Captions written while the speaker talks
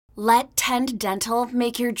Let Tend Dental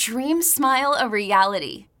make your dream smile a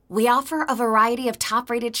reality. We offer a variety of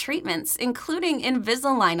top-rated treatments, including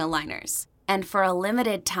Invisalign aligners. And for a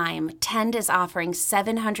limited time, Tend is offering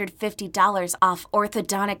 $750 off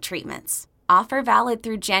orthodontic treatments. Offer valid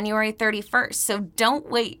through January 31st, so don't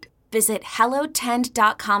wait. Visit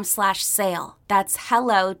hellotend.com/sale. That's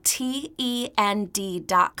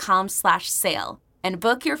hellotend.com/sale. And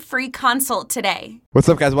book your free consult today. What's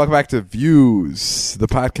up, guys? Welcome back to Views, the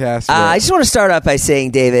podcast. I just want to start off by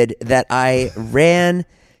saying, David, that I ran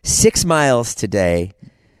 6 miles today.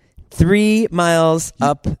 3 miles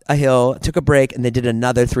up a hill, took a break, and then did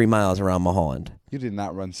another 3 miles around Mulholland. You did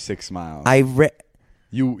not run 6 miles.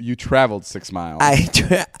 You traveled 6 miles.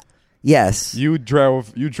 Yes. You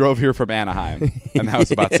drove here from Anaheim, and that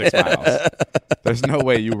was about 6 miles. There's no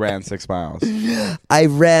way you ran 6 miles. I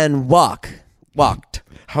walked.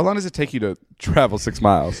 How long does it take you to travel 6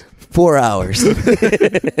 miles? 4 hours.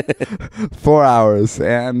 4 hours,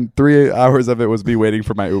 and 3 hours of it was me waiting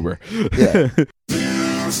for my Uber. Yeah.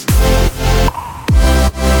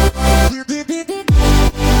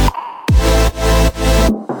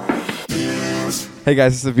 Hey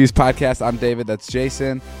guys, this is the Views Podcast. I'm David. That's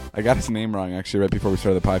Jason. I got his name wrong actually right before we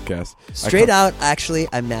started the podcast. Straight out, actually,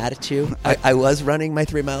 I'm mad at you. I was running my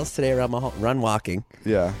 3 miles today around Mulholland, walking.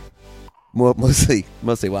 Yeah. Mostly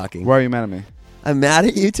walking. Why are you mad at me? I'm mad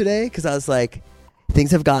at you today because I was like,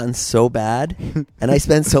 things have gotten so bad, and I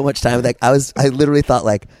spend so much time with that. I literally thought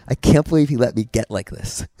like, I can't believe he let me get like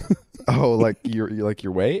this. Oh, like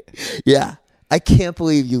your weight? Yeah. I can't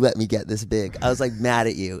believe you let me get this big. I was like mad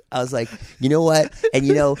at you. I was like, you know what? And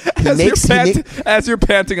you know, as you're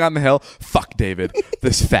panting on the hill, fuck David.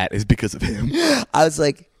 This fat is because of him. I was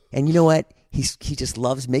like, and you know what? He just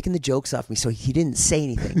loves making the jokes off me, so he didn't say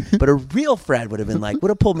anything. But a real friend would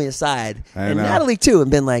have pulled me aside, and know. Natalie too,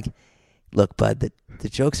 and been like, look, bud, the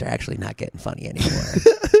jokes are actually not getting funny anymore.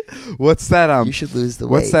 What's that? You should lose the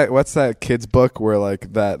weight. What's that kid's book where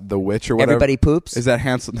like the witch or whatever? Everybody poops? Is that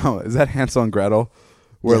Hansel? No, is that Hansel and Gretel?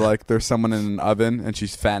 Where like there's someone in an oven and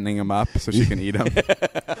she's fattening him up so she can eat him.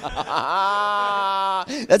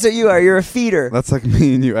 That's what you are. You're a feeder. That's like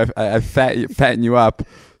me and you. I fatten you up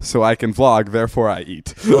so I can vlog. Therefore, I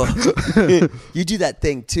eat. You do that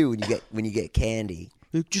thing too when you get candy.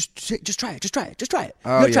 Just try it. Just try it.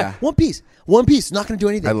 Oh, try it. One piece. Not going to do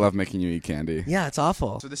anything. I love making you eat candy. Yeah, it's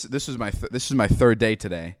awful. So this is my third day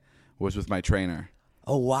today. Was with my trainer.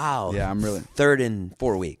 Oh wow. Yeah, I'm really third in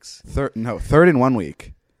 4 weeks. Third in 1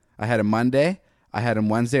 week. I had him Monday. I had him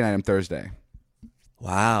Wednesday, and I had him Thursday.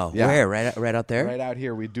 Wow. Yeah. Where? Right out there? Right out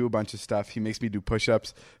here. We do a bunch of stuff. He makes me do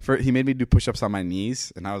push-ups. He made me do push-ups on my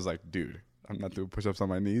knees, and I was like, dude, I'm not doing push-ups on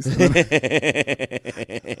my knees. And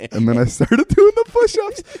then I started doing the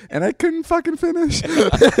push-ups, and I couldn't fucking finish.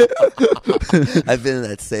 I've been in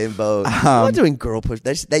that same boat. I'm not doing girl push.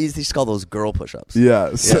 They used to call those girl push-ups.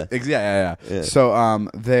 Yeah. So, yeah. So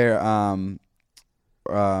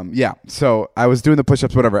yeah. So I was doing the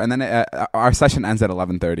push-ups, whatever, and then our session ends at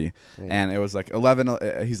 11:30, and it was like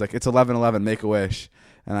 11. He's like, it's 11:11. Make a wish,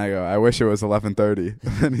 and I go, I wish it was 11:30,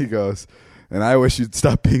 and then he goes, and I wish you'd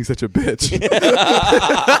stop being such a bitch.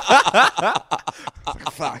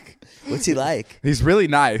 Like, fuck. What's he like? He's really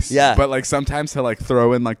nice. Yeah. But like sometimes he'll like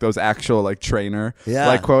throw in like those actual like trainer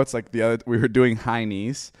like quotes. Like we were doing high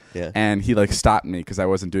knees. Yeah. And he like stopped me because I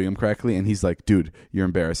wasn't doing them correctly, and he's like, "Dude, you're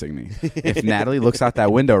embarrassing me. If Natalie looks out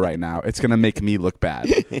that window right now, it's gonna make me look bad.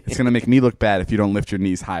 It's gonna make me look bad if you don't lift your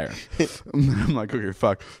knees higher." I'm like, "Okay,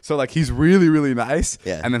 fuck." So like he's really really nice,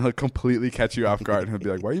 and then he'll completely catch you off guard, and he'll be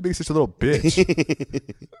like, "Why are you being such a little bitch?"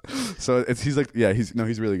 So he's like, yeah, he's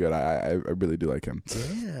really good. I really do like him.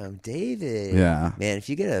 Damn, David. Yeah, man. If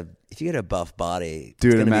you get a buff body,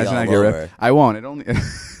 dude, it's imagine I get ripped. I won't. It only.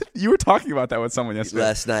 You were talking about that with someone yesterday.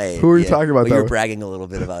 Last night. Who were you talking about that You were with? bragging a little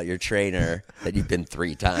bit about your trainer that you've been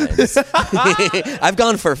 3 times. I've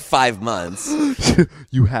gone for 5 months.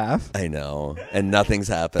 You have? I know. And nothing's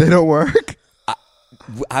happened. They don't work?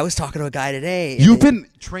 I was talking to a guy today. You've been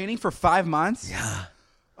training for 5 months? Yeah.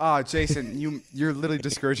 Oh, Jason, you're literally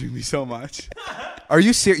discouraging me so much. Are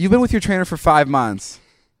you serious? You've been with your trainer for 5 months?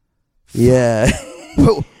 Yeah.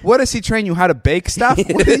 What does he train you? How to bake stuff?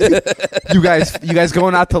 What are you guys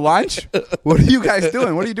going out to lunch? What are you guys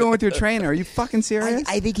doing? What are you doing with your trainer? Are you fucking serious?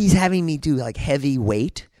 I think he's having me do like heavy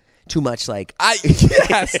weight too much like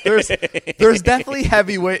Yes, there's definitely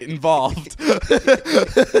heavyweight involved.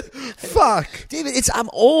 Fuck. David, I'm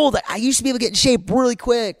old. I used to be able to get in shape really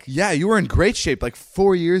quick. Yeah, you were in great shape like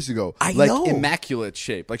 4 years ago. I like know. immaculate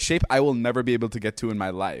shape. Like shape I will never be able to get to in my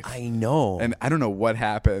life. I know. And I don't know what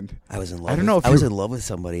happened. I was in love. I don't know if I was you- in love with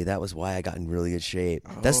somebody. That was why I got in really good shape.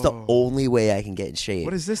 That's the only way I can get in shape.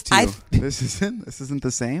 What is this to you? This isn't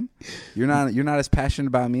the same? You're not as passionate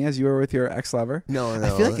about me as you were with your ex-lover? No. I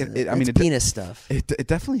feel like it penis stuff. It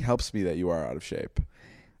definitely helps me that you are out of shape.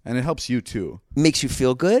 And it helps you too. Makes you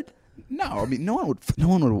feel good? No, I mean no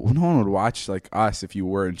one would watch like us if you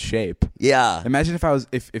were in shape. Yeah. Imagine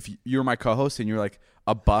if you were my co-host and you're like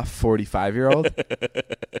a buff 45-year-old.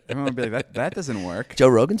 Everyone would be like that doesn't work. Joe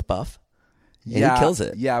Rogan's buff. And he kills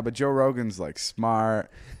it. Yeah, but Joe Rogan's like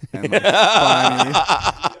smart and like funny.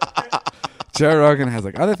 Joe Rogan has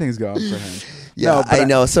like other things going for him. Yeah, No, but I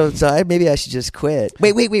know. So maybe I should just quit.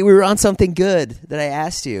 Wait. We were on something good that I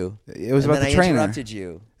asked you. It was and about then the trainer. I interrupted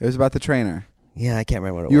you. It was about the trainer. Yeah, I can't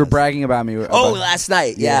remember what it was. You were bragging about me. Oh, last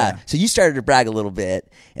night. Yeah. Yeah. So you started to brag a little bit,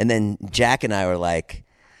 and then Jack and I were like,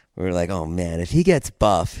 oh man, if he gets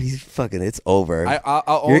buff, he's fucking. It's over. I'll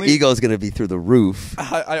Your only- ego's gonna be through the roof.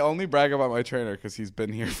 I only brag about my trainer because he's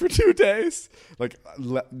been here for 2 days. Like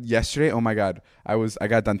yesterday, oh my god, I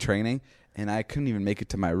got done training and I couldn't even make it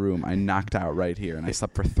to my room. I knocked out right here and I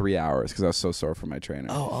slept for 3 hours because I was so sore from my trainer.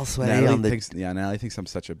 Oh, all sweaty on the. Natalie thinks I'm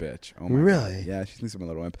such a bitch. Oh my Really? God. Yeah, she thinks I'm a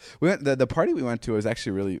little wimp. We went the party we went to was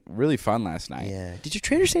actually really really fun last night. Yeah. Did your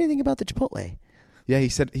trainer say anything about the Chipotle? Yeah, he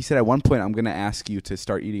said at one point I'm gonna ask you to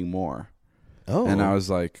start eating more. Oh. And I was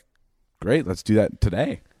like, great, let's do that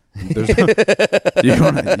today. There's no, you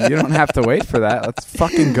don't have to wait for that. Let's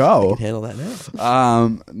fucking go. handle that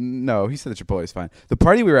now. No, he said the Chipotle is fine. The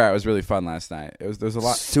party we were at was really fun last night. There was a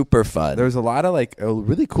lot. Super fun. There was a lot of like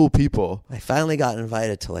really cool people. I finally got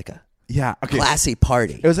invited to like a Yeah, okay. classy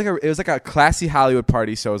party. It was like a classy Hollywood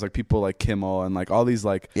party. So it was like people like Kimmel and like all these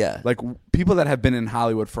like people that have been in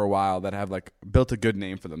Hollywood for a while that have like built a good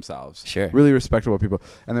name for themselves. Sure. Really respectable people.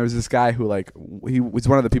 And there was this guy who like he was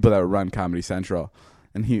one of the people that would run Comedy Central,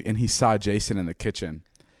 and he saw Jason in the kitchen,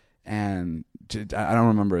 and I don't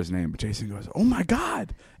remember his name, but Jason goes, "Oh my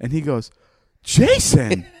God," and he goes,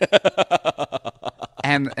 "Jason."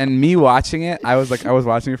 And me watching it, I was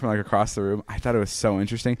watching it from like across the room. I thought it was so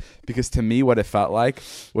interesting because to me, what it felt like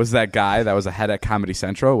was that guy that was ahead at Comedy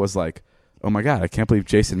Central was like, "Oh my God, I can't believe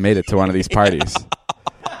Jason made it to one of these parties."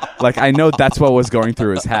 Like I know that's what was going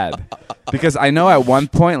through his head. Because I know at one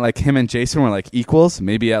point, like him and Jason were like equals,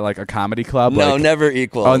 maybe at like a comedy club. No, like, never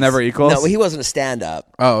equals. Oh, never equals? No, he wasn't a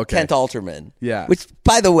stand-up. Oh, okay. Kent Alterman. Yeah. Which,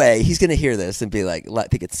 by the way, he's going to hear this and be like, I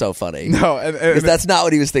think it's so funny. No, Because that's not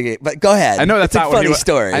what he was thinking. But go ahead. I know that's it's not a what funny he was,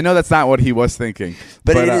 story. I know that's not what he was thinking.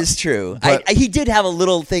 But it is true. but- He did have a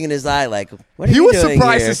little thing in his eye like, what are He you was doing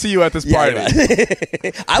surprised here? to see you at this Yeah, party.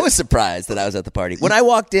 right. I was surprised that I was at the party. When I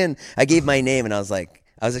walked in, I gave my name and I was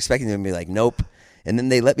expecting them to be like, nope. And then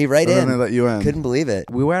they let me right And in. then they let you in. Couldn't believe it.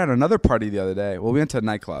 We went at another party the other day. Well, we went to a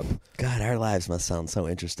nightclub. God, our lives must sound so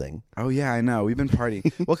interesting. Oh yeah, I know. We've been partying.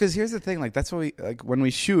 Well, because here's the thing. Like that's what we like when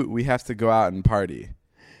we shoot. We have to go out and party.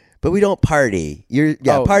 But we don't party.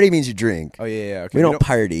 Party means you drink. Oh yeah. Okay. We don't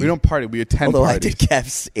party. We don't party. We attend Although parties. I did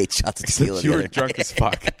have 8 shots of tequila. Except you the were other drunk night. as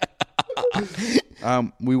fuck.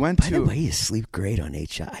 We went By to. the way, you sleep great on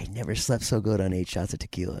 8 shots. I never slept so good on 8 shots of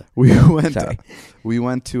tequila. We went. Sorry. We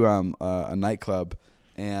went to a nightclub,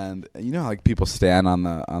 and you know how, like people stand on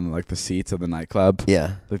the seats of the nightclub.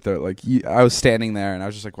 Yeah. Like they're like I was standing there, and I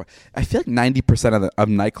was just like, what? I feel like 90% of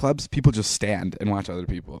nightclubs, people just stand and watch other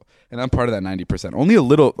people, and I'm part of that 90%.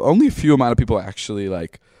 Only a few amount of people actually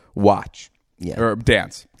like watch, or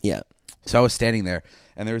dance. Yeah. So I was standing there,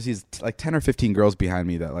 and there was these like 10 or 15 girls behind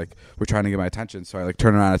me that like were trying to get my attention. So I like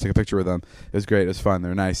turned around, I took a picture with them. It was great, it was fun, they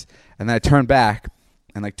were nice. And then I turned back,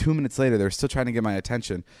 and like 2 minutes later, they were still trying to get my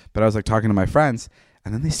attention. But I was like talking to my friends,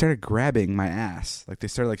 and then they started grabbing my ass. Like they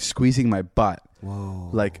started like squeezing my butt.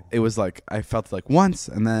 Whoa. Like it was like I felt it like once,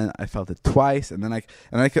 and then I felt it twice, and then I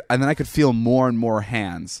could feel more and more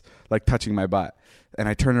hands like touching my butt. And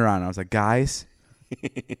I turned around and I was like, guys,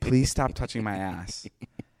 please stop touching my ass.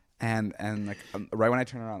 And like right when I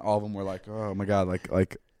turned around, all of them were like, oh my God, like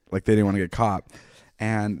they didn't want to get caught.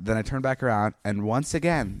 And then I turned back around, and once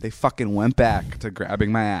again they fucking went back to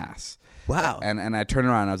grabbing my ass. Wow. And I turned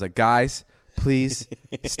around and I was like, guys, please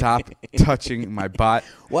stop touching my butt.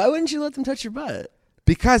 Why wouldn't you let them touch your butt?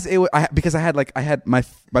 Because I had my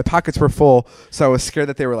pockets were full, so I was scared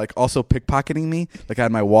that they were like also pickpocketing me. Like I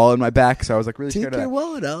had my wallet in my back, so I was like really scared. Take your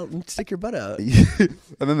wallet out and stick your butt out. And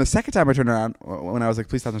then the second time I turned around, when I was like,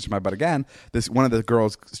 "Please stop touching my butt again," one of the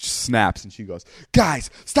girls snaps and she goes, "Guys,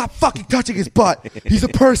 stop fucking touching his butt. He's a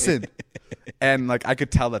person." And like I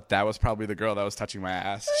could tell that was probably the girl that was touching my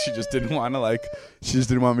ass. She just didn't want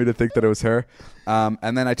me to think that it was her.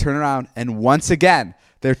 And then I turn around and once again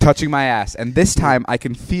they're touching my ass, and this time I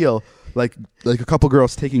can feel like a couple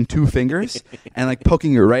girls taking 2 fingers and like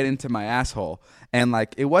poking it right into my asshole. And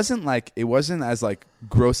like it wasn't as like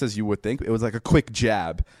gross as you would think. It was like a quick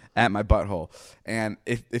jab at my butthole, and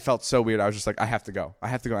it felt so weird. I was just like, I have to go.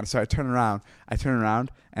 And so I turn around,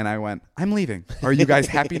 and I went, "I'm leaving. Are you guys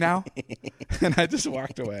happy now?" And I just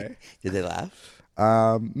walked away. Did they laugh?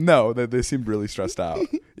 No, they seemed really stressed out,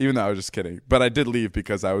 even though I was just kidding. But I did leave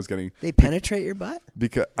because I was getting. They penetrate your butt?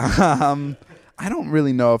 Because I don't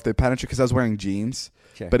really know if they penetrate because I was wearing jeans,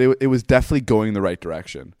 Sure. but it was definitely going the right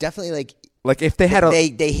direction. Definitely Like if they had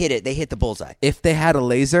they hit it. They hit the bullseye. if they had a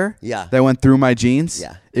laser Yeah. that went through my jeans,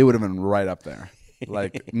 Yeah. it would have been right up there.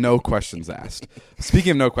 Like no questions asked.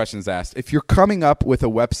 Speaking of no questions asked, if you're coming up with a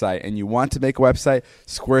website and you want to make a website,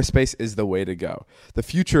 Squarespace is the way to go. The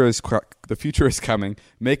future is coming.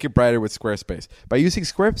 Make it brighter with Squarespace. By using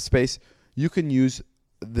Squarespace, you can use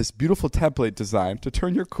this beautiful template design to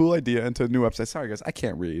turn your cool idea into a new website. Sorry guys, I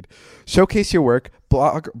can't read. Showcase your work,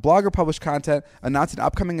 blog or publish content, announce an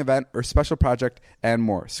upcoming event or special project, and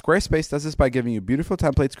more. Squarespace does this by giving you beautiful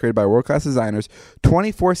templates created by world-class designers,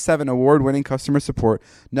 24/7 award-winning customer support,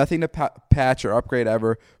 nothing to patch or upgrade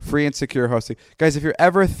ever, free and secure hosting. Guys, if you're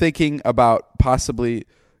ever thinking about possibly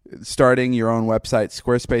starting your own website,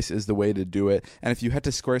 Squarespace is the way to do it. And if you head to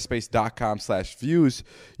squarespace.com/views,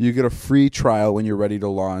 you get a free trial when you're ready to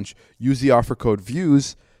launch. Use the offer code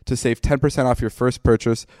VIEWS to save 10% off your first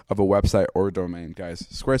purchase of a website or domain. Guys,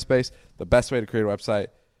 Squarespace, the best way to create a website.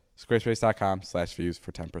 Squarespace.com/views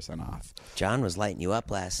for 10% off. John was lighting you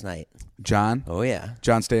up last night. John? Oh, yeah.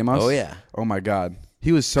 John Stamos? Oh, yeah. Oh, my God.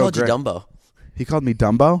 He was so Called great. you Dumbo. He called me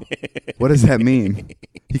Dumbo? What does that mean?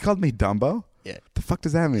 He called me Dumbo? Yeah. The fuck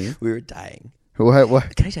does that mean? We were dying.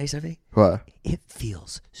 What? Can I tell you something? What? It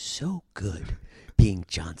feels so good being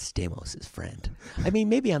John Stamos' friend. I mean,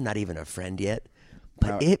 maybe I'm not even a friend yet,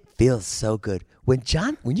 but it feels so good. When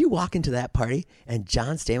you walk into that party and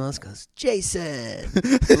John Stamos goes, "Jason,"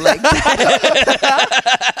 like that,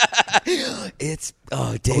 it's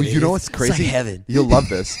David. Oh, you know what's crazy? It's like heaven. You'll love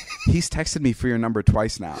this. He's texted me for your number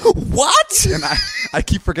twice now. What? And I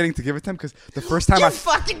keep forgetting to give it to him because the first time You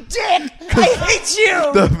fucking dick! I hate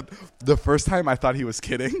you. the first time I thought he was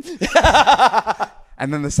kidding.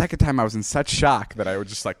 And then the second time I was in such shock that I would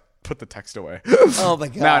just like put the text away. Oh my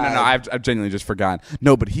God. No. I've genuinely just forgotten.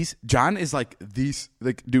 No, but John is like these,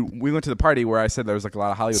 like, dude, we went to the party where I said there was like a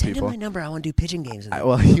lot of Hollywood Send people. him my number. I want to do pitching games.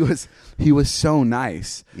 Well, he was so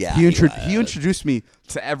nice. Yeah, he he introduced me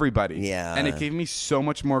to everybody. Yeah, and it gave me so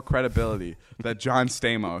much more credibility that John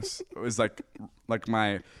Stamos was like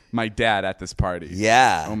my dad at this party.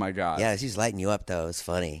 Yeah. Oh my God. Yeah, she's lighting you up though. It's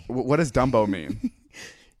funny. What does Dumbo mean?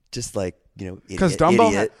 Just like, Because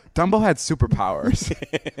Dumbo had superpowers.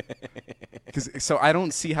 So I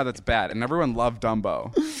don't see how that's bad, and everyone loved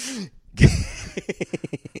Dumbo.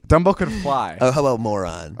 Dumbo could fly. Oh, how about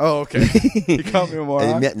moron? Oh, okay. He called me a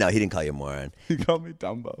moron. No, he didn't call you a moron. He called me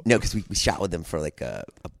Dumbo. No, because we shot with him for like 3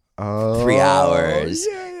 Oh, hours,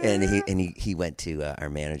 yeah. and he went to our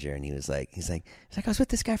manager, and he's like, I was with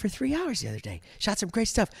this guy for 3 hours the other day. Shot some great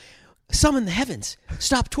stuff. Summon the heavens.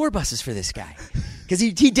 Stop tour buses for this guy. Because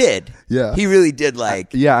he did. Yeah. He really did like.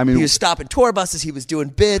 Yeah, I mean. He was stopping tour buses. He was doing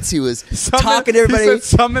bits. He was talking to everybody. He said,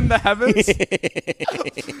 summon the heavens?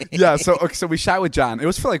 Yeah, so we shot with John. It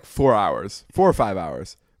was for like 4 hours. 4 or 5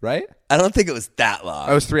 hours, right? I don't think it was that long.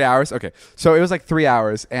 It was 3 hours? Okay. So it was like 3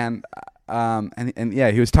 hours. And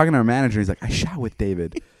yeah, he was talking to our manager. He's like, I shot with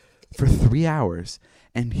David for 3 hours.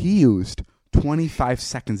 And he used 25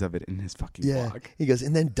 seconds of it in his fucking vlog. He goes,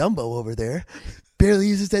 and then Dumbo over there barely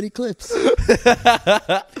uses any clips.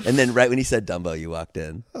 And then right when he said Dumbo, you walked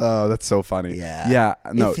in. Oh, that's so funny. Yeah. Yeah.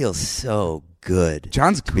 No. It feels so good.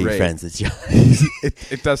 John's to be great. friends with John.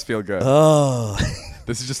 It does feel good. Oh.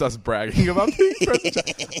 This is just us bragging about being friends with John.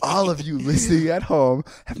 All of you listening at home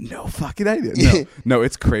have no fucking idea. No,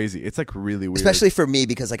 it's crazy. It's like really weird. Especially for me,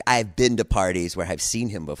 because like I've been to parties where I've seen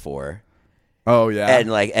him before. Oh yeah,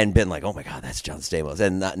 and been like, oh my God, that's John Stamos,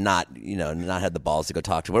 and not had the balls to go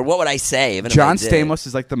talk to him. What would I say? Even John if I did? Stamos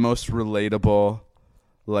is like the most relatable,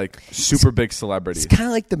 like super big celebrity. It's kind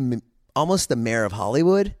of like almost the mayor of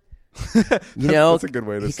Hollywood. You know, that's a good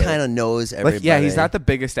way to say. He kind of knows everybody. Like, yeah, he's not the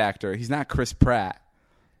biggest actor. He's not Chris Pratt.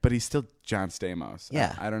 but he's still John Stamos.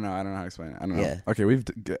 Yeah. I don't know how to explain it. I don't know. Yeah.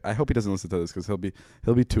 Okay, I hope he doesn't listen to this because he'll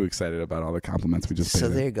be too excited about all the compliments we just paid So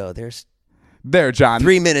him. there you go. There's There, John.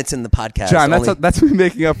 3 minutes in the podcast. John, that's me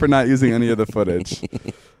making up for not using any of the footage.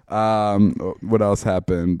 What else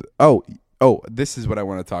happened? Oh, this is what I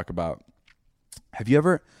want to talk about. Have you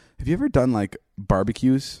ever done like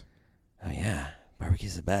barbecues? Oh yeah,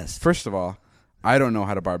 barbecue's the best. First of all, I don't know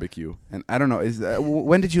how to barbecue, and I don't know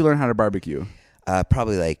when did you learn how to barbecue?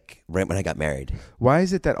 Probably like right when I got married. Why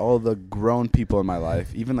is it that all the grown people in my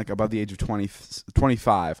life, even like above the age of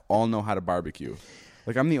 25, all know how to barbecue?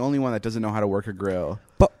 Like I'm the only one that doesn't know how to work a grill.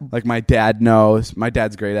 But like my dad knows. My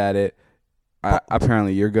dad's great at it.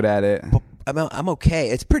 Apparently, you're good at it. I'm okay.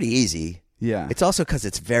 It's pretty easy. Yeah. It's also because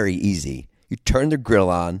it's very easy. You turn the grill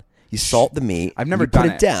on. You salt the meat. I've never you done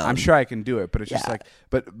put it down. I'm sure I can do it, but it's just Yeah. like,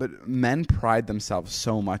 but men pride themselves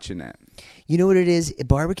so much in it. You know what it is?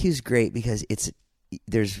 Barbecue's great because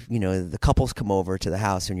there's the couples come over to the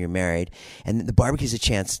house when you're married, and the barbecue's a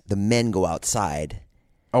chance the men go outside.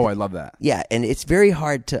 Oh, I love that. Yeah, and it's very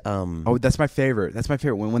hard to Oh, that's my favorite. That's my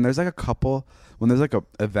favorite. When there's like a couple, when there's like a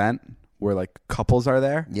event where like couples are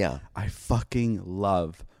there. Yeah. I fucking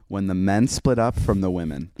love when the men split up from the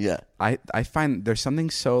women. Yeah. I find there's something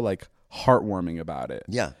so like heartwarming about it.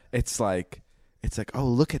 Yeah. It's like oh,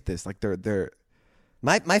 look at this. Like they're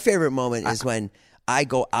My favorite moment is when I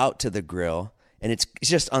go out to the grill and it's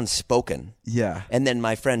just unspoken. Yeah. And then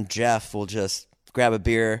my friend Jeff will just grab a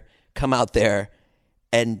beer, come out there,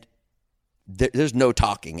 and there's no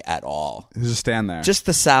talking at all. Just stand there. Just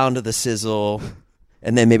the sound of the sizzle,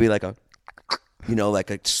 and then maybe like a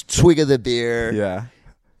swig of the beer. Yeah.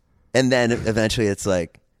 And then eventually it's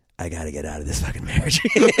like, I got to get out of this fucking marriage.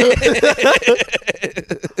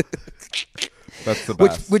 That's the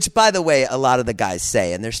best. Which, by the way, a lot of the guys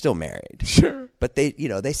say, and they're still married. Sure. But they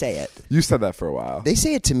say it. You said that for a while. They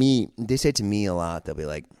say it to me. They say it to me a lot. They'll be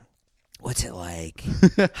like, "What's it like?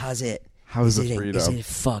 How's it? How's the Is freedom? it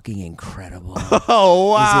fucking incredible?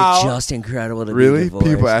 Oh wow! Is it just incredible to be really? divorced?"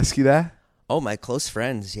 People ask you that? Oh, my close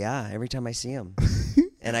friends. Yeah, every time I see them,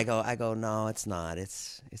 and I go, no, it's not.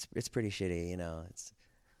 It's pretty shitty. You know.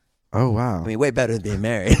 Oh wow! I mean, way better than being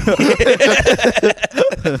married.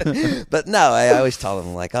 But no, I always tell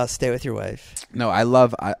them like, "Oh, stay with your wife." No, I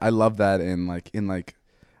love that in like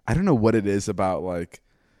I don't know what it is about like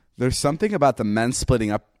there's something about the men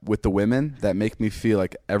splitting up with the women that make me feel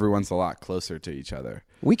like everyone's a lot closer to each other.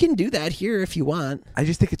 We can do that here if you want. I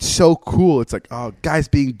just think it's so cool. It's like, oh, guys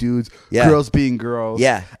being dudes, Yeah. girls being girls.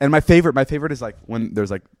 Yeah. And my favorite is like when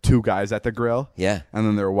there's like two guys at the grill. Yeah. And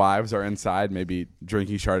then their wives are inside, maybe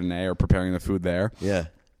drinking Chardonnay or preparing the food there. Yeah.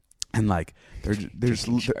 And like there's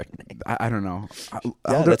I don't know.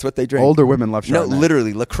 That's what they drink. Older women love Chardonnay. No,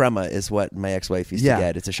 literally, La Crema is what my ex-wife used to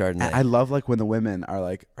get. It's a Chardonnay. I love like when the women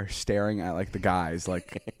are staring at like the guys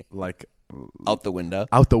like out the window.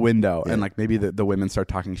 out the window, and like maybe the women start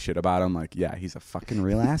talking shit about him. Like, yeah, he's a fucking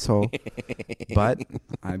real asshole, but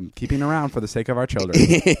I'm keeping around for the sake of our children.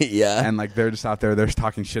 Yeah. And like they're just out there, they're just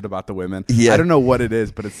talking shit about the women. Yeah. I don't know what it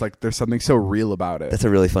is, but it's like there's something so real about it. That's a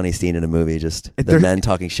really funny scene in a movie. Just the There's- men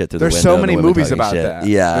talking shit through the window. There's so and the many women movies talking about shit. that.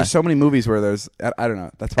 Yeah. There's so many movies where there's I don't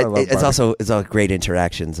know. That's what I love. It's barbecue. all great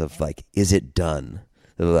interactions of like, is it done?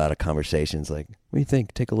 There's a lot of conversations like, what do you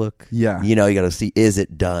think? Take a look. Yeah. You got to see, is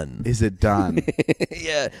it done? Is it done?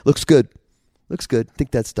 Yeah. Looks good. Looks good.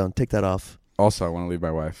 Think that's done. Take that off. Also, I want to leave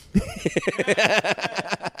my wife.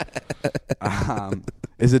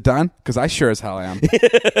 Is it done? Because I sure as hell am.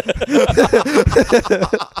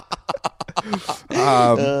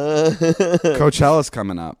 Coachella's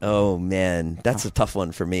coming up. Oh man, that's a tough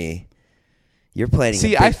one for me. You're planning.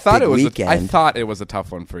 See, a big, I thought big it was. weekend. I thought it was a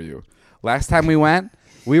tough one for you. Last time we went,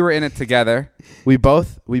 we were in it together. We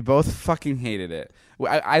both fucking hated it.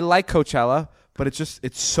 I like Coachella, but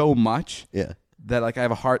it's so much. Yeah. That like I have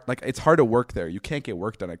a hard it's hard to work there. You can't get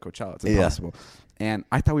work done at Coachella. It's impossible. And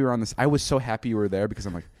I thought we were on this. I was so happy you were there because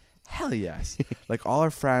I'm like, hell yes. Like all our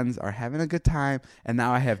friends are having a good time, and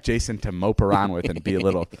now I have Jason to mope around with and be a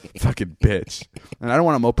little fucking bitch. And I don't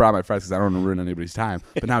want to mope around my friends because I don't want to ruin anybody's time.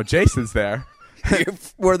 But now Jason's there. You're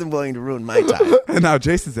more than willing to ruin my time. And now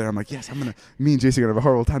Jason's there. I'm like, yes, me and Jason are going to have a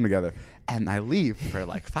horrible time together. And I leave for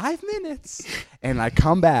like 5 minutes. And I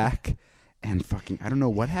come back and fucking, I don't know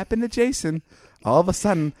what happened to Jason. All of a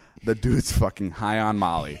sudden, the dude's fucking high on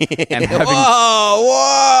Molly. And having, whoa!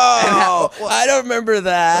 I don't remember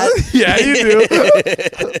that. yeah, you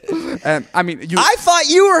do. And I mean, I thought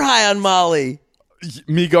you were high on Molly.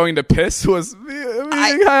 me going to piss was me being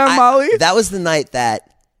high on Molly. That was the night that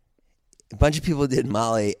a bunch of people did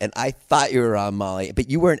Molly, and I thought you were on Molly, but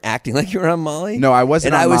you weren't acting like you were on Molly. No, I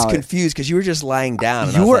wasn't. And on I was Molly. confused because you were just lying down.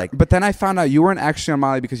 And You I was were, like, but then I found out you weren't actually on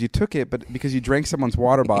Molly because you took it, but because you drank someone's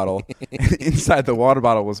water bottle, and inside the water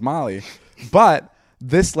bottle was Molly. But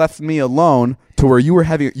this left me alone to where you were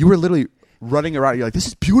literally running around. You're like, this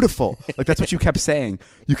is beautiful. Like, that's what you kept saying.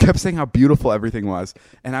 You kept saying how beautiful everything was.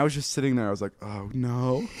 And I was just sitting there. I was like, oh,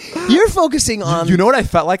 no. you're focusing on. You know what I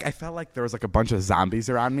felt like? I felt like there was like a bunch of zombies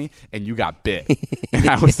around me, and you got bit. And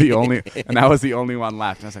I was the only one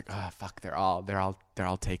left. And I was like, oh, fuck, they're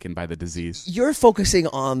all taken by the disease. You're focusing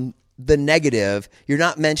on the negative. You're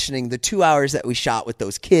not mentioning the 2 hours that we shot with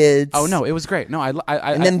those kids. Oh, no, it was great. No,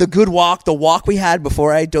 And then the walk we had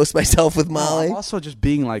before I dosed myself with Molly. I'm also just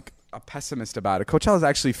being like a pessimist about it. Coachella is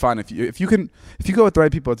actually fun if you go with the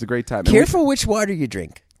right people. It's a great time. Careful which water you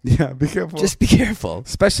drink. Yeah, be careful. Just be careful.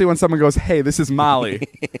 Especially when someone goes, "Hey, this is Molly."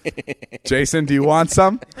 Jason, do you want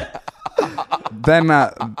some? Then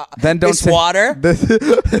don't This water? This-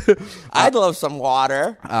 I'd love some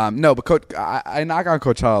water. no, but I knock on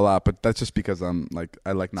Coachella a lot, but that's just because I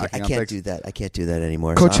like knocking I on can't things. do that. I can't do that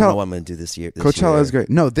anymore. So I don't know what I'm going to do this year. Coachella is great.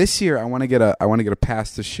 No, this year I want to get a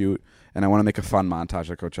pass to shoot, and I want to make a fun montage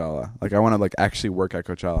at Coachella. Like, I want to like actually work at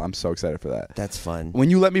Coachella. I'm so excited for that. That's fun. When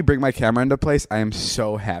you let me bring my camera into place, I am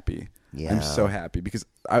so happy. Yeah. I'm so happy because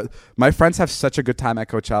my friends have such a good time at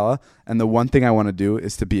Coachella, and the one thing I want to do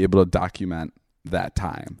is to be able to document that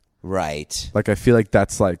time. Right. Like, I feel like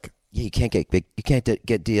that's like. Yeah, you can't get big. You can't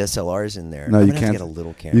get DSLRs in there. No, I'm you gonna have can't. to get a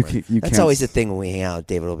little camera. That's always the thing when we hang out.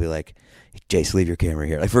 David will be like, "Jace, leave your camera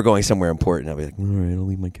here." Like, if we're going somewhere important, I'll be like, "All right, I'll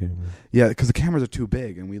leave my camera." Yeah, because the cameras are too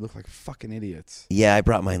big, and we look like fucking idiots. Yeah, I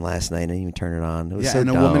brought mine last night. I didn't even turn it on. It was Yeah, so and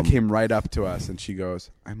a dumb. woman came right up to us, and she goes,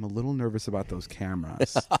 "I'm a little nervous about those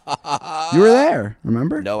cameras." You were there,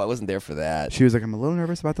 remember? No, I wasn't there for that. She was like, "I'm a little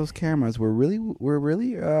nervous about those cameras. We're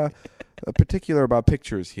really particular about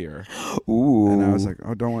pictures here." Ooh. And I was like,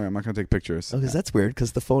 "Oh, don't worry, I'm not gonna take pictures." Oh, because that's weird.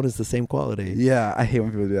 Because the phone is the same quality. Yeah, I hate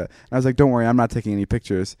when people do that. And I was like, "Don't worry, I'm not taking any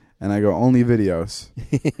pictures." And I go, "Only videos."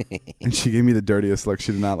 And she gave me the dirtiest look.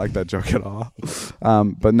 She did not like that joke at all.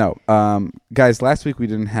 But no, guys, last week we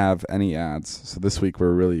didn't have any ads, so this week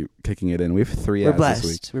we're really kicking it in. We have 3 We're ads blessed.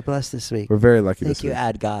 this week. We're blessed this week. We're very lucky Thank this you, week.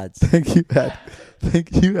 ad gods. Thank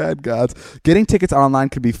you, ad gods. Getting tickets online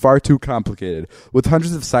can be far too complicated. With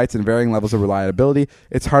hundreds of sites and varying levels of reliability,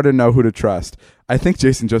 it's hard to know who to trust. I think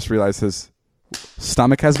Jason just realized his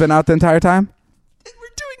stomach has been out the entire time. And we're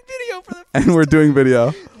doing video for the And we're doing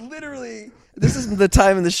video. Literally, this is the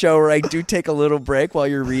time in the show where I do take a little break while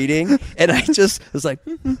you're reading, and I just was like,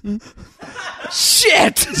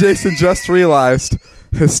 shit. Jason just realized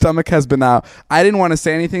his stomach has been out. I didn't want to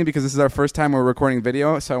say anything because this is our first time we're recording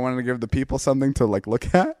video, so I wanted to give the people something to like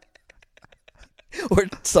look at. Or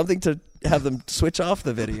something to have them switch off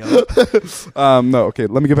the video. No, okay,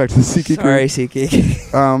 let me get back to the SeatGeek. Sorry,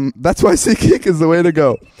 SeatGeek. That's why SeatGeek is the way to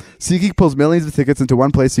go. SeatGeek pulls millions of tickets into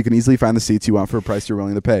one place so you can easily find the seats you want for a price you're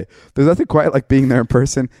willing to pay. There's nothing quite like being there in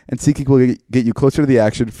person, and SeatGeek will get you closer to the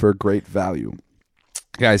action for great value.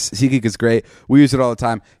 Guys, SeatGeek is great. We use it all the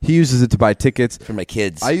time. He uses it to buy tickets. For my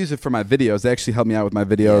kids. I use it for my videos. They actually help me out with my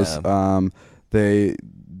videos. Yeah.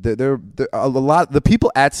 They're a lot. The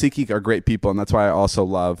people at SeatGeek are great people, and that's why I also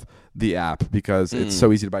love the app because it's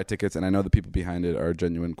so easy to buy tickets, and I know the people behind it are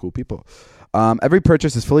genuine cool people. Every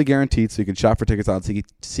purchase is fully guaranteed, so you can shop for tickets on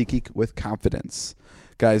SeatGeek with confidence.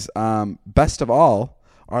 Guys, best of all,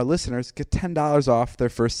 our listeners get $10 off their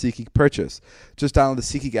first SeatGeek purchase. Just download the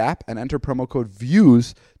SeatGeek app and enter promo code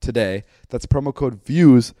VIEWS today. That's promo code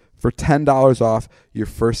VIEWS for $10 off your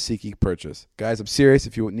first SeatGeek purchase. Guys, I'm serious.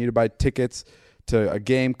 If you need to buy tickets to a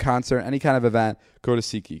game, concert, any kind of event, go to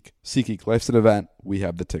SeatGeek. SeatGeek, life's an event. We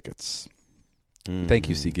have the tickets. Thank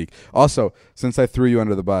you, SeatGeek. Also, since I threw you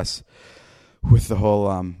under the bus with the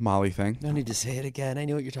whole Molly thing. No need to say it again. I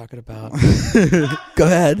know what you're talking about. Go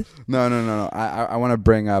ahead. No. I want to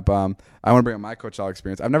bring up my Coachella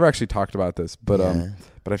experience. I've never actually talked about this, but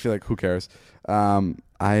I feel like who cares? Sounds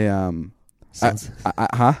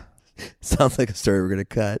like a story we're gonna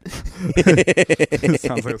cut.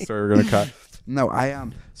 Sounds like a story we're gonna cut. No,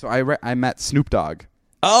 I met Snoop Dogg.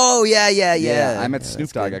 Oh yeah. I met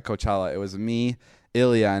Snoop Dogg at Coachella. It was me,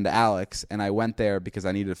 Ilya, and Alex, and I went there because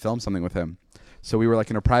I needed to film something with him. So we were like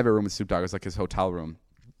in a private room with Snoop Dogg. It was like his hotel room,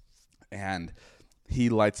 and he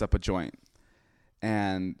lights up a joint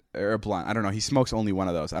or a blunt. I don't know. He smokes only one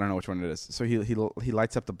of those. I don't know which one it is. So he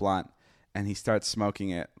lights up the blunt. And he starts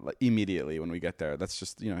smoking it immediately when we get there. That's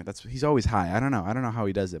just, he's always high. I don't know how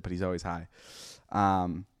he does it, but he's always high.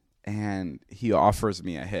 And he offers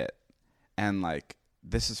me a hit. And like,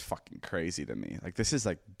 this is fucking crazy to me. Like, this is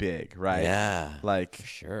like big, right? Yeah. Like, For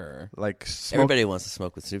sure. like smoke, Everybody wants to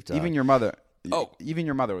smoke with Snoop Dogg. even your mother. Oh. Even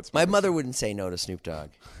your mother would smoke. My with mother wouldn't say no to Snoop Dogg.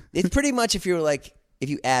 It's pretty much if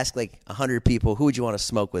you ask like 100 people, who would you want to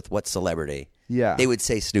smoke with? What celebrity? Yeah. They would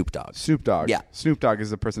say Snoop Dogg. Snoop Dogg. Yeah. Snoop Dogg is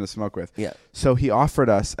the person to smoke with. Yeah. So he offered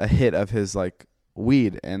us a hit of his like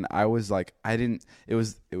weed, and I was like, it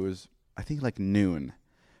was I think like noon.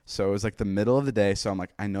 So it was like the middle of the day. So I'm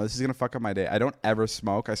like, I know this is gonna fuck up my day. I don't ever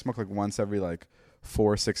smoke. I smoke like once every like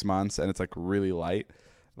 4 or 6 months, and it's like really light.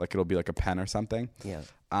 Like it'll be like a pen or something. Yeah.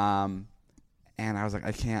 And I was like,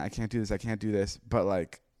 I can't do this. I can't do this.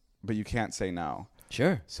 But you can't say no.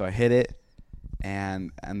 Sure. So I hit it,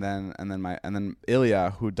 and then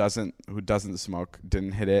Ilya, who doesn't smoke,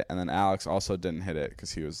 didn't hit it, and then Alex also didn't hit it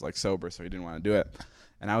because he was like sober, so he didn't want to do it,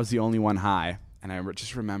 and I was the only one high. And I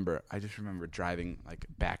just remember driving like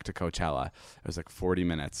back to Coachella. It was like 40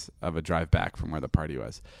 minutes of a drive back from where the party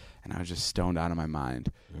was, and I was just stoned out of my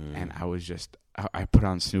mind, and I put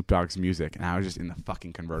on Snoop Dogg's music, and I was just in the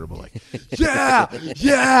fucking convertible, like, yeah,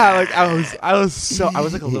 like I was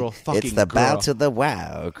like a little fucking. It's the girl. bounce of the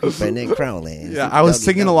wow, creeping and crawling. Yeah, I was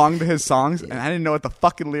singing along to his songs, and I didn't know what the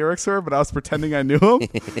fucking lyrics were, but I was pretending I knew them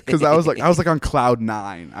because I was like on cloud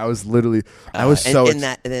 9. I was literally,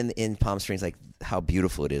 and then in Palm Springs, like how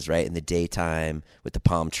beautiful it is, right? In the daytime with the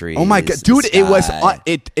palm trees. Oh my god, dude! It was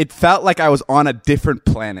it felt like I was on a different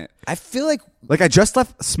planet. I feel like I just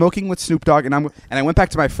left smoking with Snoop Dogg, and I went back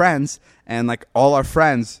to my friends, and like all our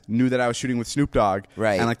friends knew that I was shooting with Snoop Dogg,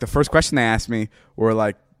 right? And like the first question they asked me were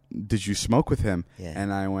like, "Did you smoke with him?" Yeah.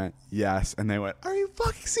 And I went, "Yes," and they went, "Are you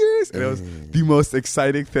fucking serious?" And it was the most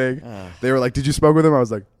exciting thing. They were like, "Did you smoke with him?" I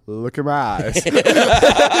was like, "Look at my eyes."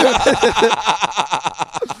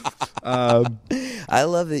 I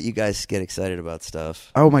love that you guys get excited about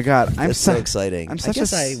stuff. Oh my god, I'm so exciting. I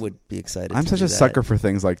guess I would be excited. I'm such a sucker for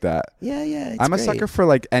things like that. Yeah. I'm a sucker for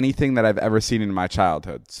like anything that I've ever seen in my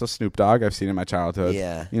childhood. So Snoop Dogg, I've seen in my childhood.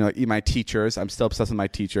 Yeah. You know, my teachers. I'm still obsessed with my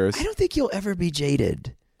teachers. I don't think you'll ever be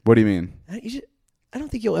jaded. What do you mean? I don't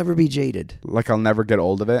think you'll ever be jaded. Like I'll never get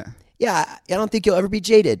old of it? Yeah, I don't think you'll ever be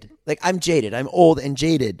jaded. Like I'm jaded. I'm old and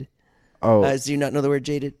jaded. Oh. Do you not know the word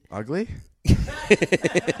jaded? Ugly?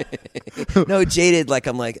 No, jaded. Like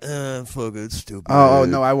I'm like, fucking stupid. Oh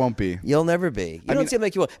no, I won't be. You'll never be. You don't seem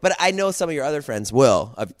like you will. But I know some of your other friends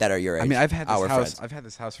will that are your age. I mean, I've had this house. Friends. I've had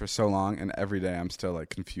this house for so long, and every day I'm still like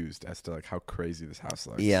confused as to like how crazy this house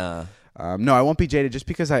looks. Yeah. No, I won't be jaded just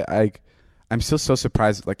because I'm still so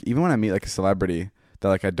surprised. Like even when I meet like a celebrity that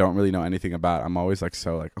like I don't really know anything about, I'm always like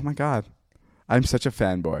so like, oh my god, I'm such a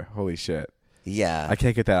fanboy. Holy shit. Yeah. I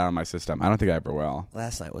can't get that out of my system. I don't think I ever will.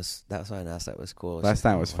 Last night was cool. Last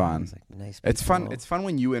night was fun. It was nice. It's fun. It's fun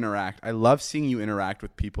when you interact. I love seeing you interact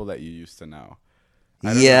with people that you used to know.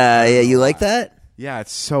 Yeah. You like that? Yeah,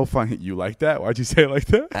 it's so fun. You like that? Why'd you say it like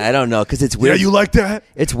that? I don't know, because it's weird. Yeah, you like that?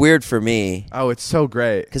 It's weird for me. Oh, it's so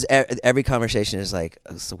great. Because every conversation is like,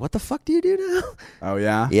 so what the fuck do you do now? Oh,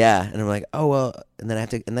 yeah? Yeah. And I'm like, oh, well. And then I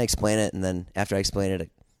explain it. And then after I explain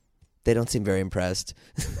it, they don't seem very impressed.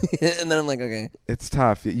 And then I'm like, okay. It's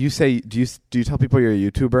tough. You say, do you tell people you're a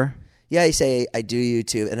YouTuber? Yeah, you say I do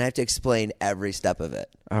YouTube, and I have to explain every step of it.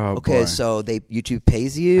 Oh, okay, boy. So YouTube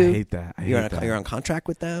pays you. I hate that. You're on contract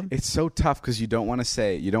with them. It's so tough because you don't want to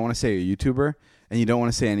say you're a YouTuber, and you don't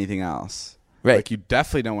want to say anything else. Right. Like you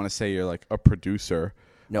definitely don't want to say you're like a producer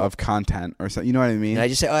of content or something. You know what I mean? And I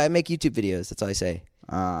just say, I make YouTube videos. That's all I say.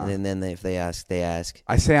 And then if they ask, they ask.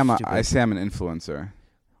 I say I'm an influencer,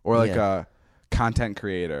 or like a content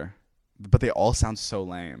creator, but they all sound so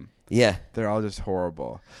lame. Yeah. They're all just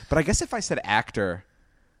horrible. But I guess if I said actor,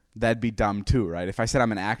 that'd be dumb too, right? If I said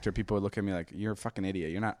I'm an actor, people would look at me like, you're a fucking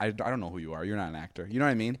idiot. You're not. I don't know who you are. You're not an actor. You know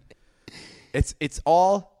what I mean? It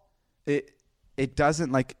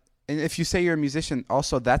doesn't like. And if you say you're a musician,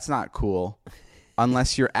 also that's not cool,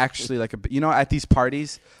 unless you're actually like at these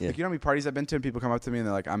parties. Yeah. Like, you know how many parties I've been to, and people come up to me and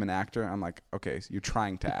they're like, I'm an actor. I'm like, okay, so you're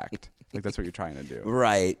trying to act. Like that's what you're trying to do.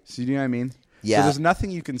 Right. So you know what I mean? Yeah. So there's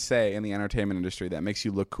nothing you can say in the entertainment industry that makes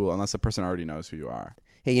you look cool unless the person already knows who you are.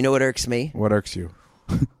 Hey, you know what irks me? What irks you?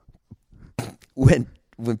 When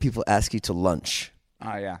people ask you to lunch.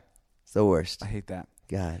 Ah, yeah. It's the worst. I hate that.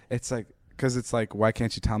 God. It's like, because it's like, why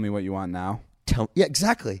can't you tell me what you want now? Yeah,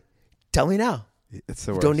 exactly. Tell me now. It's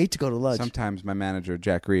the worst. Don't need to go to lunch. Sometimes my manager,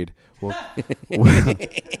 Jack Reed, will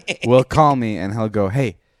call me and he'll go,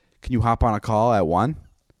 hey, can you hop on a call at 1?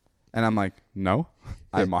 And I'm like, no,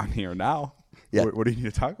 I'm on here now. Yeah. What do you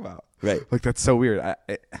need to talk about? Right. Like that's so weird.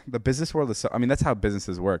 The business world is so. I mean, that's how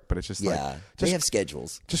businesses work. But it's just they have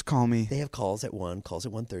schedules. Just call me. They have calls at 1, calls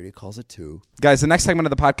at 1:30, calls at 2. Guys, the next segment of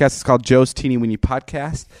the podcast is called Joe's Teeny Weeny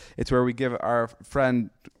Podcast. It's where we give our friend,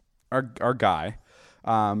 our guy.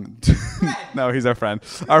 No, he's our friend.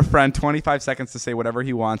 Our friend 25 seconds to say whatever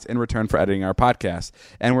he wants in return for editing our podcast.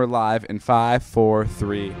 And we're live in 5, 4,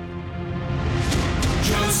 3.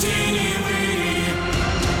 Joe's Teeny Weeny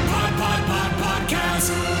Podcast.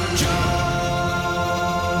 Joe.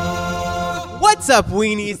 What's up,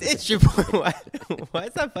 weenies? It's your boy. Why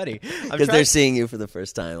is that funny? Because they're seeing you for the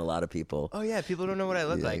first time, a lot of people. Oh, yeah. People don't know what I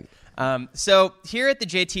look like. So here at the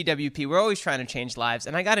JTWP, we're always trying to change lives.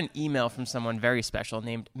 And I got an email from someone very special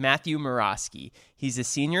named Matthew Murawski. He's a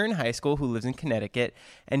senior in high school who lives in Connecticut.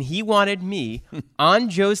 And he wanted me on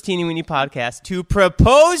Joe's Teeny Weeny Podcast to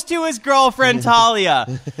propose to his girlfriend,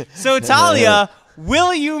 Talia. So, Talia,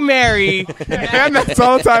 will you marry? And that's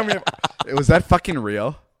all the time we have. Was that fucking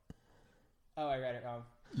real? Oh, I read it wrong.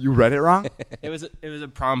 You read it wrong? It was a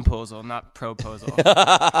promposal, not proposal.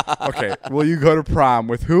 Okay. Will you go to prom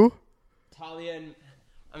with who? Talia and...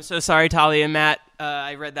 I'm so sorry, Talia and Matt.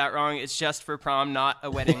 I read that wrong. It's just for prom, not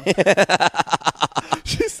a wedding.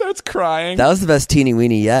 She starts crying. That was the best teeny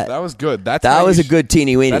weeny yet. That was good. That was a good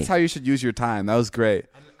teeny weeny. That's how you should use your time. That was great.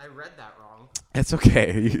 I read that wrong. It's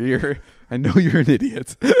okay. I know you're an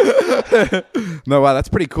idiot. No, wow, that's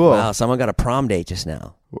pretty cool. Wow, someone got a prom date just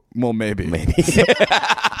now. Well, maybe.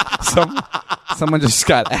 Someone just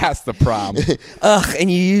got asked the prom. Ugh, and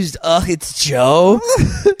you used it's Joe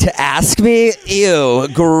to ask me? Ew,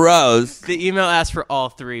 gross. The email asked for all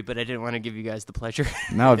three, but I didn't want to give you guys the pleasure.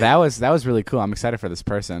 No, that was really cool. I'm excited for this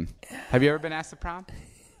person. Have you ever been asked to prom?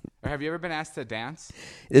 Or have you ever been asked to dance?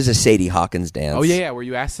 There's a Sadie Hawkins dance. Oh, yeah. Were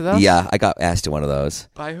you asked to those? Yeah, I got asked to one of those.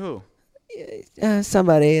 By who?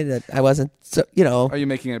 Somebody that I wasn't, Are you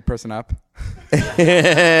making a person up?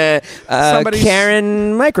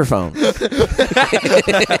 Karen microphone.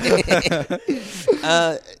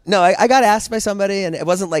 No, I got asked by somebody, and it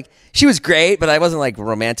wasn't like she was great, but I wasn't like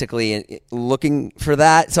romantically looking for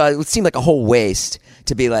that. So it seemed like a whole waste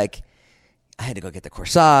to be like, I had to go get the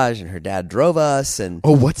corsage, and her dad drove us. And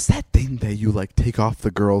oh, what's that thing that you like take off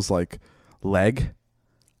the girl's like leg?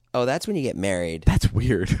 Oh, that's when you get married. That's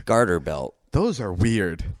weird. Garter belt. Those are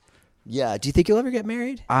weird. Yeah. Do you think you'll ever get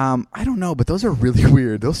married? I don't know, but those are really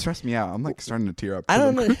weird. Those stress me out. I'm like starting to tear up. I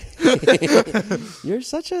don't know. You're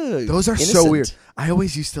such a Those are innocent. so weird. I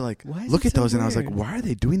always used to like Why is look it at so those and I was like, weird? why are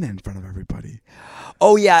they doing that in front of everybody?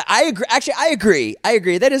 Oh yeah, I agree. Actually, I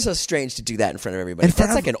agree. That is so strange to do that in front of everybody. In front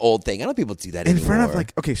That's of- like an old thing. I don't know if people do that In anymore. front of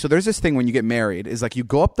like, okay, so there's this thing when you get married is like you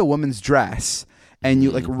go up the woman's dress and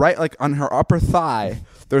you like right like on her upper thigh,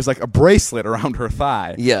 there's like a bracelet around her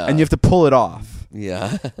thigh. Yeah. And you have to pull it off.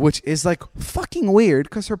 Yeah. Which is like fucking weird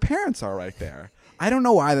because her parents are right there. I don't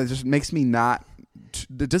know why that just makes me not.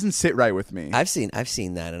 It doesn't sit right with me. I've seen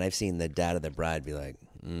that, and I've seen the dad of the bride be like,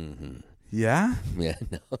 Yeah. yeah,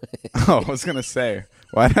 no. Oh, I was gonna say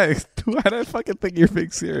why did I fucking think you're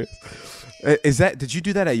being serious? Is that? Did you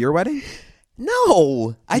do that at your wedding?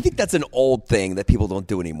 No, I think that's an old thing that people don't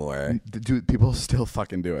do anymore. Do people still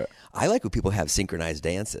fucking do it? I like when people have synchronized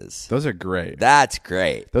dances. Those are great. That's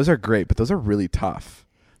great. Those are great, but those are really tough.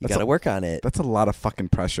 You got to work on it. That's a lot of fucking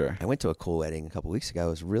pressure. I went to a cool wedding a couple weeks ago. It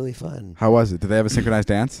was really fun. How was it? Did they have a synchronized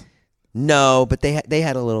dance? No, but they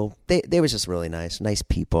had a little. They was just really nice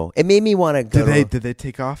people. It made me want to go. Did they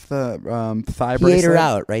take off the thigh He bracelet? ate her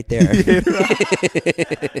out right there.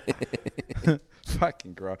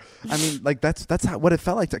 Fucking gross. I mean, like that's what it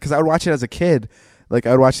felt like. Because I would watch it as a kid. Like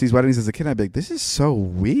I would watch these weddings as a kid. And I'd be like, this is so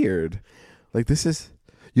weird. Like this is.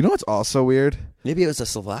 You know what's also weird? Maybe it was a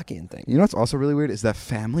Slovakian thing. You know what's also really weird is that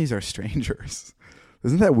families are strangers.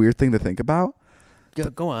 Isn't that a weird thing to think about?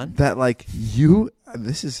 Go on. That like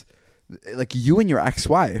this is like you and your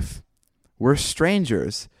ex-wife were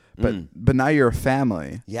strangers, but now you're a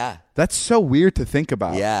family. Yeah. That's so weird to think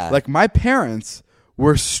about. Yeah. Like my parents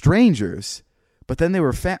were strangers, but then they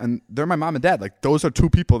were and they're my mom and dad. Like those are two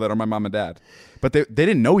people that are my mom and dad. But they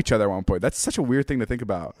didn't know each other at one point. That's such a weird thing to think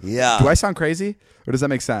about. Yeah. Do I sound crazy? Or does that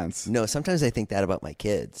make sense? No, sometimes I think that about my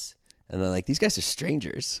kids. And I'm like, these guys are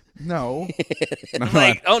strangers. No. I'm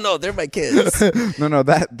like, oh no, they're my kids. No,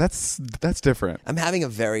 that's different. I'm having a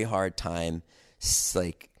very hard time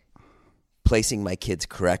like placing my kids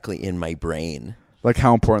correctly in my brain. Like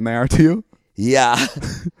how important they are to you? Yeah.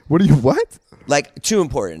 What? Like too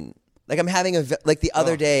important. Like I'm having the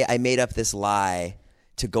other day I made up this lie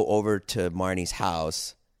to go over to Marnie's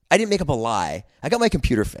house. I didn't make up a lie. I got my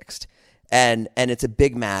computer fixed. And it's a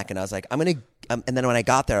Big Mac, and I was like, and then when I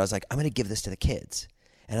got there, I was like, I'm gonna give this to the kids,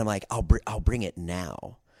 and I'm like, I'll bring it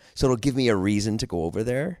now. so it'll give me a reason to go over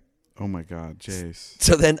there. Oh my God, Jace.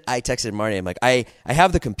 So then I texted Marnie. I'm like, I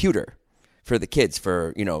have the computer for the kids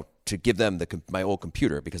for, to give them my old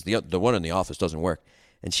computer because the one in the office doesn't work.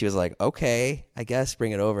 And she was like, okay, I guess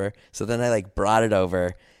bring it over. So then I like brought it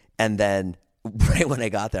over. And then right when I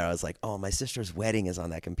got there, I was like, oh, my sister's wedding is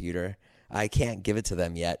on that computer. I can't give it to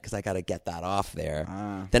them yet because I got to get that off there.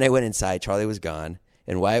 Then I went inside. Charlie was gone.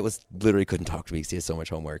 And Wyatt literally couldn't talk to me because he had so much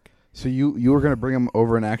homework. So you were going to bring him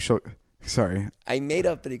over an actual... Sorry. I made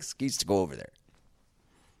up an excuse to go over there.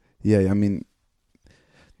 Yeah, I mean...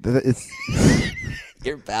 It's...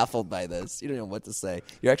 You're baffled by this. You don't know what to say.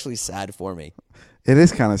 You're actually sad for me. It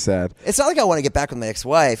is kind of sad. It's not like I want to get back with my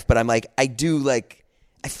ex-wife, but I'm like, I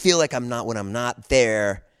feel like I'm not when I'm not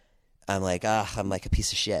there. I'm like, I'm like a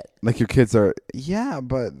piece of shit. Like your kids are, yeah,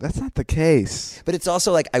 but that's not the case. But it's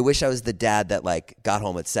also like, I wish I was the dad that like got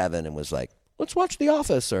home at 7 and was like, let's watch The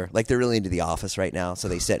Office, or like they're really into The Office right now, so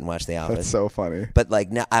they sit and watch The Office. That's so funny. But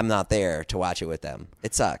like, now I'm not there to watch it with them.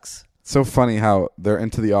 It sucks. It's so funny how they're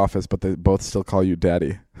into The Office, but they both still call you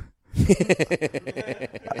daddy.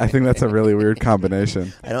 I think that's a really weird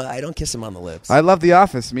combination. I don't kiss him on the lips. I love The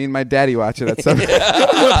Office. Me and my daddy watch it at 7. Like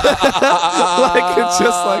it's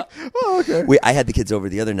just like, oh, okay. I had the kids over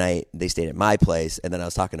the other night. They stayed at my place, and then I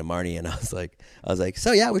was talking to Marnie, and I was like,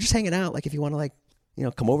 so yeah, we're just hanging out. Like if you want to like,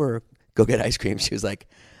 come over, go get ice cream. She was like,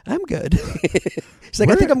 I'm good. She's like,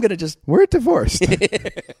 I think I'm gonna just. We're divorced.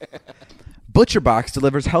 ButcherBox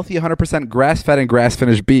delivers healthy 100% grass-fed and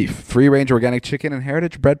grass-finished beef, free-range organic chicken, and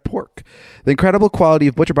heritage-bred pork. The incredible quality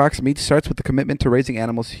of ButcherBox meat starts with the commitment to raising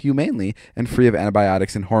animals humanely and free of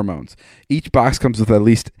antibiotics and hormones. Each box comes with at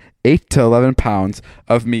least 8 to 11 pounds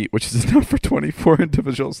of meat, which is enough for 24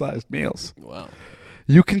 individual-sized meals. Wow.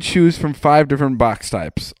 You can choose from 5 different box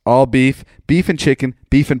types: all beef, beef and chicken,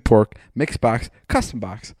 beef and pork, mixed box, custom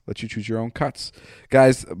box. Let you choose your own cuts.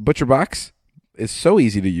 Guys, ButcherBox is so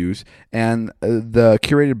easy to use, and the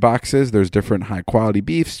curated boxes, there's different high quality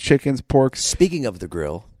beefs, chickens, porks. Speaking of the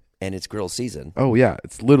grill, and it's grill season. Oh yeah,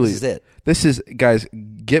 it's literally this is it. Guys,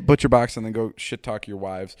 get ButcherBox and then go shit talk your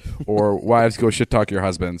wives, or wives go shit talk your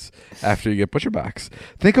husbands after you get ButcherBox.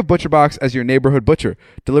 Think of ButcherBox as your neighborhood butcher,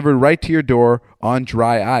 delivered right to your door on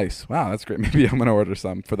dry ice. Wow, that's great. Maybe I'm gonna order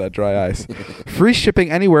some for that dry ice. Free shipping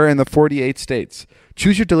anywhere in the 48 states.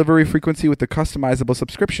 Choose your delivery frequency with the customizable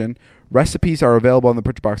subscription. Recipes are available on the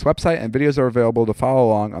ButcherBox website, and videos are available to follow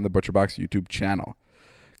along on the ButcherBox YouTube channel.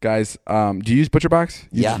 Guys, do you use ButcherBox?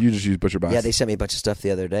 Yeah. You just use ButcherBox. Yeah, they sent me a bunch of stuff the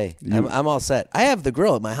other day. I'm all set. I have the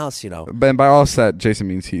grill at my house, And by all set, Jason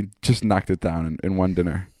means he just knocked it down in one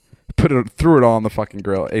dinner. Threw it all on the fucking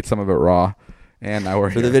grill, ate some of it raw. And now we're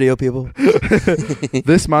For here. the video people.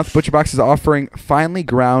 This month, ButcherBox is offering finely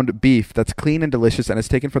ground beef that's clean and delicious and is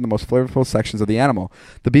taken from the most flavorful sections of the animal.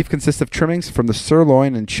 The beef consists of trimmings from the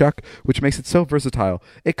sirloin and chuck, which makes it so versatile.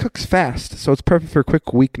 It cooks fast, so it's perfect for quick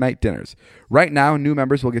weeknight dinners. Right now, new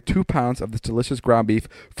members will get 2 pounds of this delicious ground beef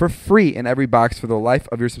for free in every box for the life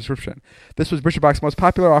of your subscription. This was ButcherBox's most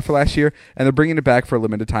popular offer last year, and they're bringing it back for a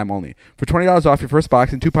limited time only. For $20 off your first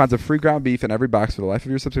box and 2 pounds of free ground beef in every box for the life of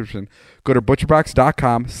your subscription, go to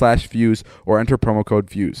ButcherBox.com/views or enter promo code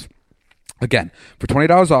VIEWS. Again, for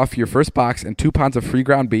 $20 off your first box and 2 pounds of free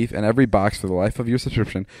ground beef in every box for the life of your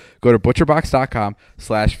subscription, go to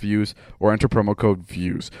ButcherBox.com/views or enter promo code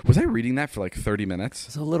VIEWS. Was I reading that for like 30 minutes?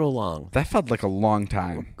 It's a little long. That felt like a long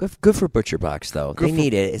time. Good for ButcherBox, though. They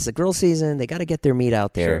need it. It's the grill season. They got to get their meat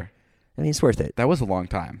out there. Sure. I mean, it's worth it. That was a long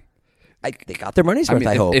time. They got their money's worth,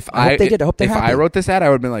 I hope. I hope they did. I hope they're If happy. I wrote this ad, I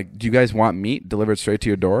would have been like, do you guys want meat delivered straight to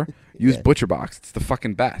your door? Use Yeah. ButcherBox. It's the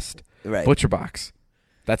fucking best. Right. ButcherBox.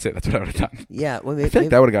 That's it. That's what I would have done. Yeah. Well, I feel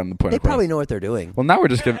like that would have gotten the point. They across. probably know what they're doing. Well, now we're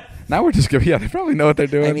just giving. Yeah, they probably know what they're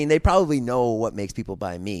doing. I mean, they probably know what makes people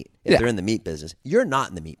buy meat if Yeah. they're in the meat business. You're not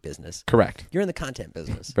in the meat business. Correct. You're in the content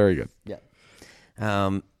business. Very good. Yeah.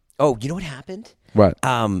 Oh, you know what happened? What?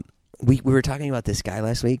 We were talking about this guy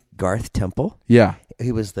last week, Garth Temple. Yeah.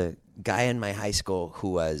 He was the guy in my high school who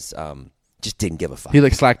was just didn't give a fuck. He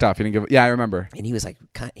like slacked off. He didn't give. Yeah, I remember. And he was like,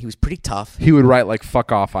 he was pretty tough. He would write like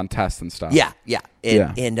 "fuck off" on tests and stuff. Yeah.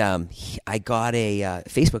 And, Yeah. I got a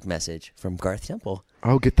Facebook message from Garth Temple.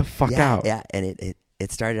 Oh, get the fuck out. Yeah, and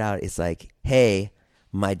it started out. It's like, hey,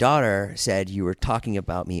 my daughter said you were talking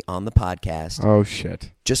about me on the podcast. Oh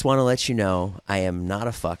shit. Just want to let you know I am not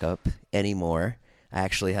a fuck up anymore. I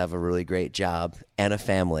actually have a really great job and a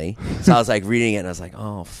family. So I was like reading it and I was like,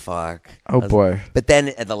 oh, fuck. Oh, boy. But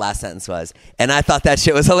then the last sentence was, and I thought that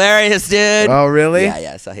shit was hilarious, dude. Oh, really?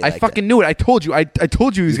 Yeah. So I fucking knew it. I told you. I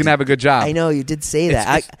told you he was going to have a good job. I know, you did say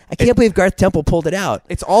that. I can't believe Garth Temple pulled it out.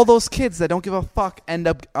 It's all those kids that don't give a fuck end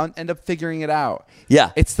up figuring it out.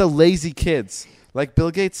 Yeah. It's the lazy kids. Like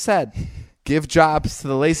Bill Gates said, give jobs to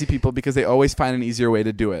the lazy people because they always find an easier way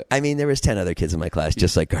to do it. I mean, there was 10 other kids in my class,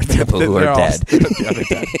 just like Garth Temple, who are They're all dead. the other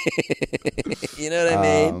dead. You know what I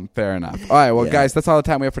mean? Fair enough. All right, well, Yeah. guys, that's all the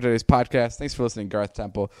time we have for today's podcast. Thanks for listening, Garth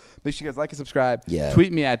Temple. Make sure you guys like and subscribe. Yeah.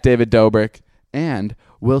 Tweet me at David Dobrik, and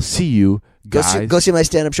we'll see you guys. Go see my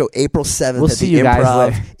stand-up show April 7th We'll at see the you guys Improv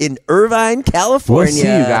later. in Irvine, California. We'll see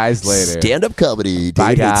you guys later. Stand-up comedy.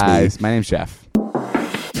 Bye, David hates me. guys. My name's Jeff.